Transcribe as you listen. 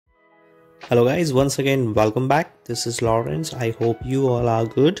Hello guys, once again welcome back. This is Lawrence. I hope you all are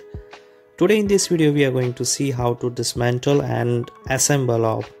good. Today in this video we are going to see how to dismantle and assemble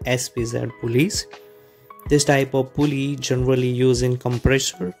of SPZ pulleys. This type of pulley generally used in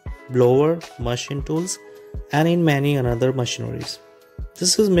compressor, blower, machine tools and in many other machineries.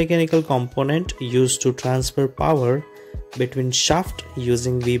 This is mechanical component used to transfer power between shaft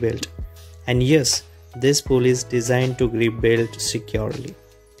using V-belt. And yes, this pulley is designed to grip belt securely.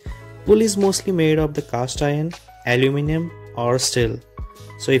 Pulley is mostly made of the cast iron, aluminum or steel.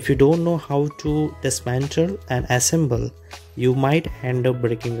 So if you don't know how to dismantle and assemble, you might end up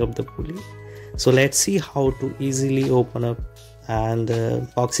breaking up the pulley. So let's see how to easily open up and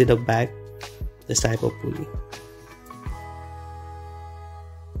box it up back this type of pulley.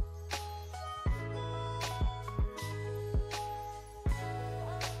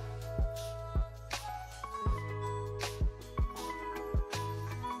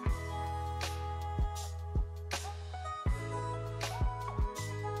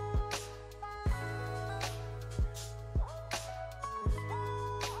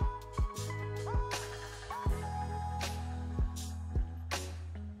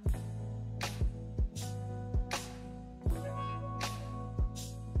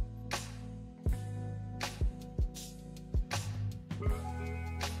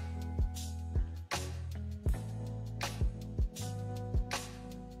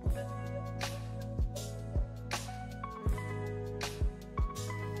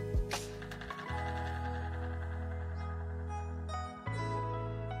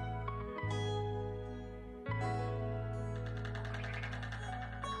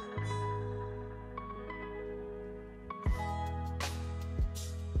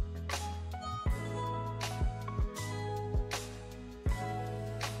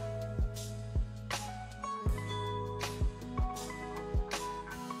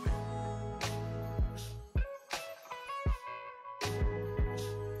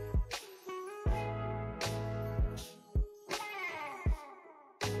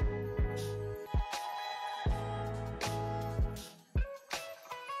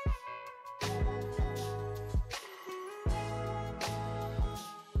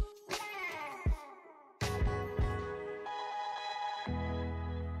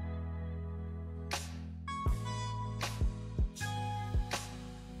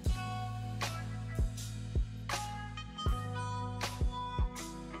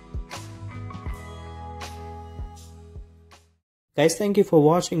 Guys, thank you for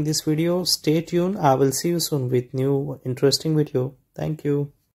watching this video. Stay tuned. I will see you soon with new interesting video. Thank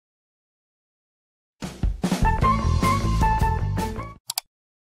you.